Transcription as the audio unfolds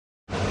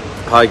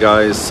Hi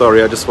guys,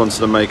 sorry, I just wanted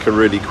to make a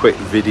really quick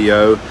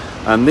video,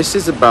 and this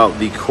is about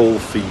the call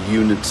for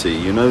unity.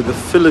 You know, the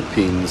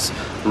Philippines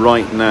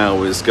right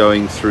now is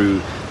going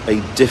through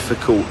a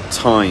difficult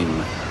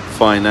time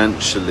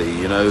financially.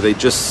 You know, they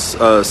just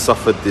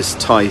suffered this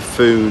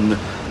typhoon.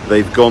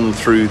 They've gone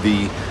through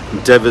the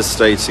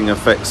devastating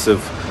effects of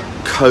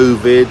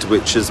COVID,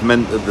 which has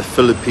meant that the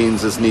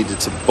Philippines has needed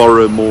to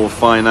borrow more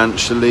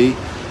financially.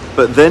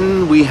 But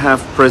then we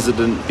have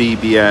President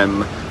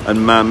Pbbm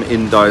and Ma'am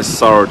Inday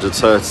Sara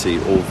Duterte,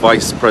 or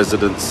Vice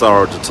President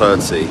Sara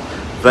Duterte.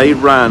 They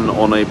ran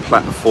on a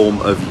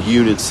platform of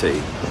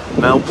unity.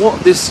 Now,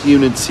 what this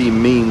unity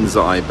means,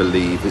 I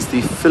believe, is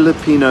the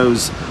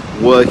Filipinos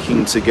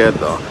working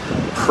together,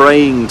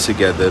 praying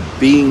together,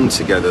 being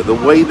together. The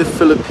way the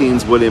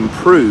Philippines will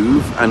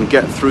improve and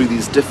get through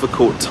these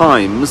difficult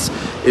times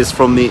is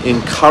from the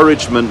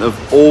encouragement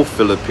of all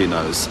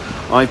Filipinos.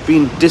 I've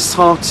been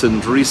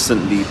disheartened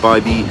recently by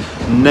the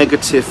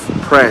negative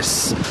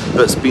press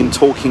that's been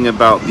talking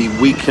about the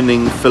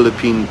weakening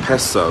Philippine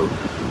peso.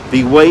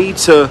 The way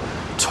to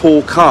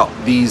talk up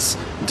these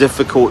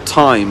difficult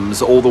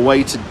times, or the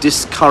way to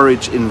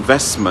discourage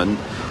investment,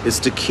 is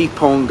to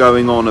keep on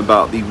going on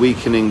about the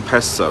weakening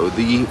peso.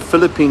 The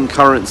Philippine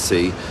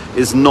currency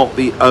is not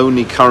the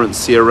only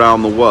currency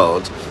around the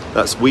world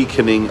that's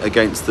weakening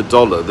against the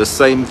dollar. The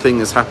same thing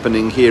is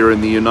happening here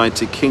in the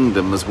United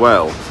Kingdom as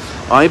well.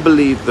 I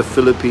believe the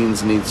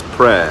Philippines needs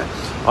prayer.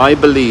 I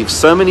believe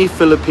so many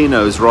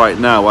Filipinos right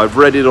now, I've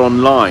read it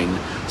online,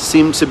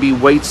 seem to be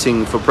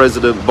waiting for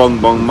President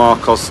Bongbong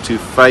Marcos to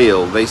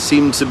fail. They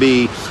seem to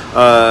be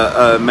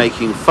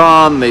making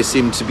fun. They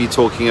seem to be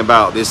talking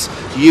about this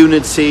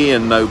unity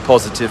and no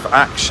positive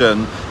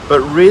action. But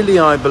really,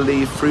 I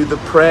believe through the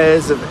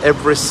prayers of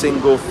every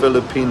single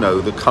Filipino,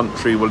 the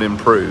country will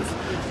improve.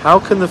 How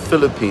can the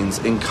Philippines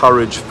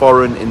encourage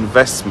foreign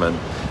investment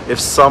if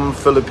some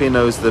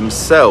Filipinos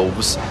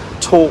themselves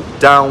talk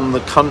down the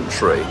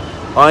country?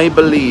 I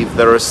believe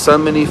there are so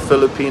many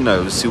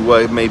Filipinos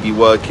who maybe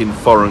work in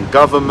foreign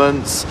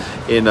governments,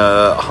 in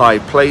high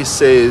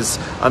places,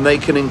 and they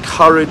can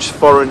encourage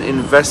foreign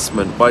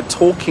investment by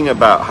talking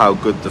about how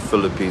good the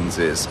Philippines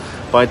is,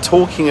 by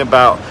talking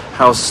about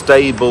how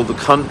stable the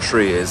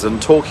country is,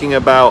 and talking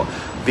about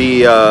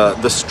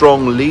the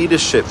strong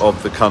leadership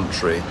of the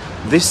country.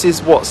 This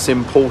is what's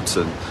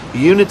important.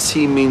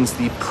 Unity means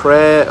the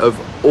prayer of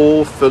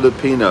all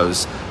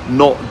Filipinos,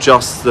 not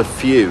just the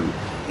few.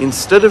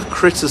 Instead of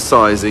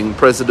criticizing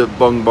President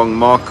Bongbong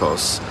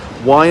Marcos,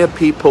 why are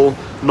people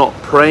not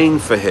praying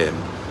for him?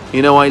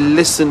 You know, I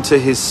listened to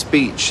his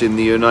speech in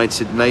the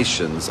United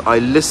Nations. I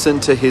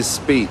listened to his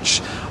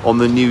speech on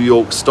the New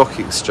York Stock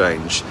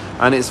Exchange.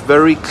 And it's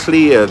very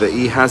clear that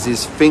he has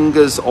his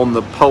fingers on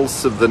the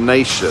pulse of the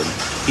nation.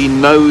 He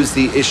knows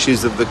the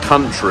issues of the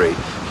country.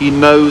 He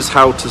knows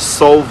how to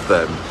solve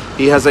them.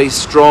 He has a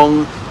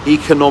strong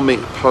economic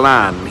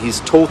plan. He's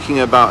talking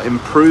about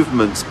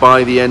improvements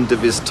by the end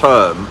of his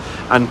term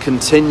and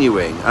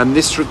continuing, and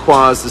this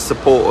requires the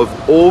support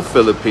of all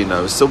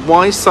Filipinos. So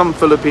why some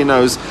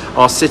Filipinos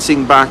are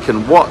sitting back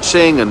and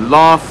watching and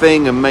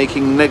laughing and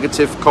making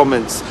negative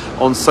comments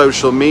on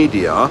social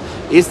media?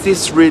 Is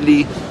this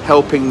really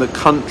helping the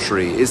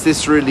country? Is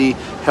this really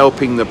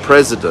helping the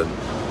president?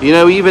 You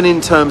know, even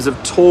in terms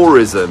of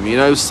tourism, you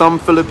know, some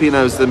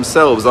Filipinos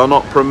themselves are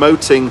not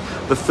promoting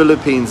the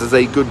Philippines as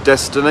a good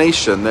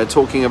destination. They're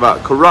talking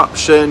about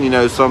corruption, you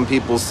know, some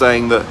people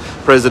saying that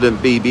President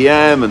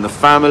Pbbm and the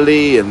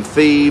family and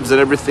thieves and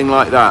everything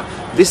like that.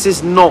 This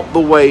is not the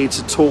way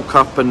to talk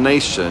up a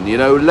nation. You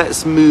know,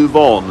 let's move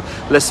on.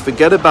 Let's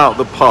forget about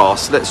the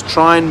past. Let's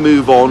try and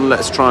move on.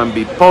 Let's try and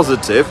be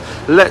positive.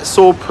 Let's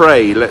all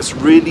pray. Let's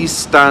really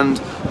stand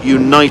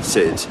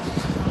united.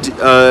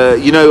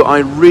 You know, I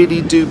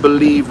really do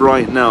believe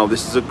right now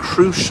this is a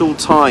crucial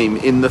time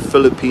in the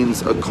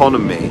Philippines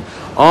economy.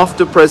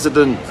 After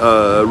President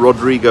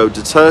Rodrigo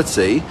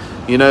Duterte,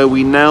 you know,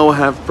 we now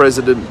have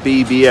President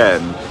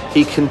Pbbm.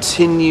 He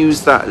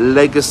continues that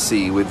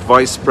legacy with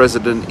Vice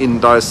President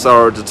Inday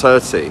Sara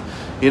Duterte.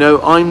 You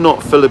know, I'm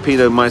not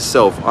Filipino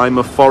myself, I'm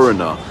a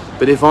foreigner.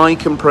 But if I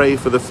can pray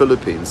for the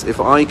Philippines, if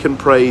I can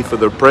pray for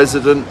the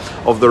President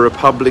of the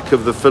Republic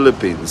of the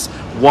Philippines,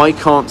 why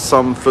can't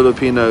some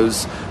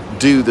Filipinos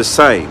do the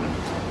same?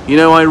 You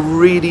know, I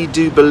really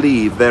do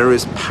believe there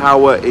is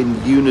power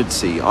in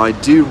unity. I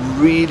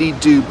really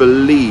do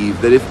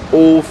believe that if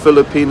all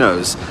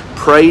Filipinos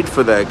prayed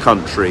for their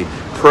country,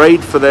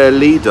 prayed for their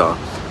leader.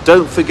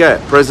 Don't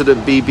forget,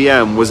 President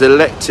Pbbm was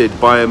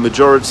elected by a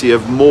majority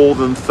of more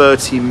than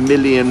 30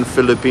 million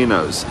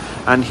Filipinos.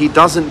 And he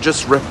doesn't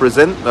just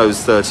represent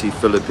those 30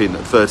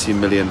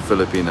 million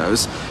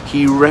Filipinos,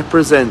 he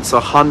represents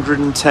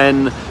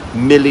 110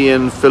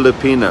 million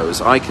Filipinos.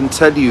 I can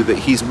tell you that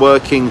he's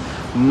working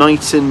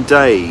night and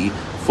day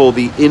for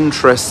the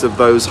interests of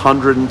those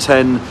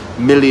 110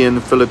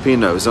 million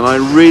Filipinos. And I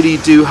really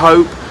do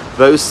hope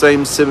those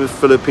same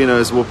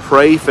Filipinos will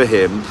pray for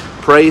him,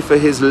 pray for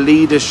his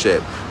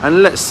leadership,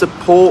 and let's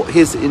support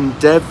his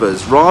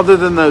endeavors rather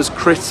than those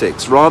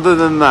critics, rather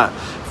than that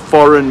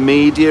foreign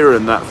media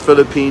and that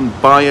Philippine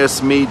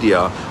bias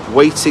media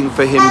waiting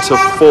for him to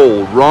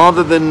fall,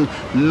 rather than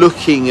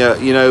looking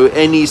at, you know,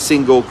 any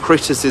single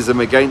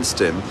criticism against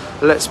him.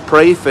 Let's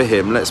pray for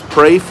him. Let's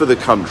pray for the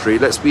country.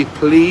 Let's be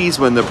pleased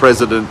when the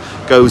president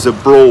goes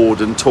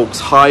abroad and talks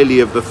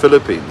highly of the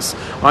Philippines.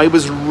 I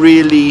was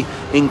really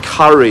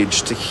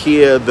encouraged to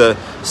hear the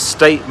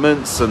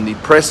statements and the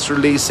press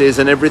releases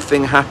and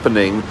everything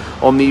happening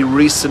on the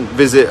recent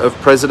visit of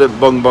President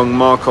Bongbong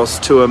Marcos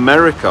to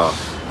America.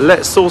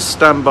 Let's all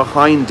stand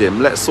behind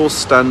him. Let's all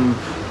stand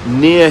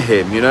near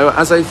him. You know,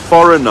 as a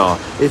foreigner,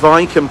 if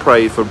I can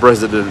pray for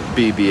President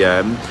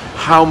Pbbm,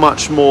 how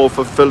much more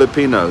for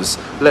Filipinos?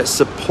 Let's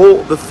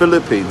support the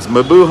Philippines.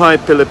 Mabuhay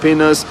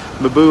Pilipinas,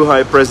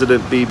 mabuhay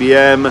President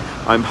Pbbm.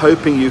 I'm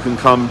hoping you can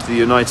come to the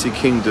United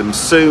Kingdom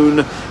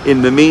soon.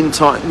 In the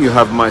meantime, you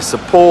have my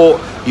support.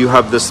 You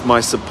have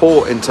my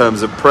support in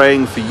terms of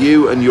praying for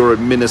you and your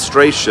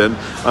administration.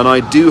 And I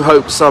do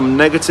hope some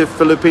negative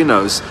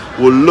Filipinos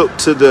will look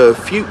to the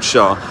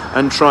future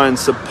and try and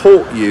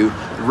support you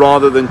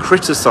rather than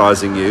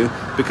criticizing you,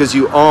 because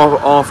you are,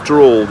 after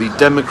all, the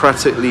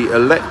democratically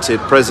elected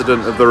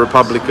President of the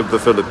Republic of the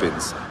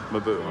Philippines.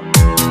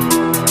 Mabuhay.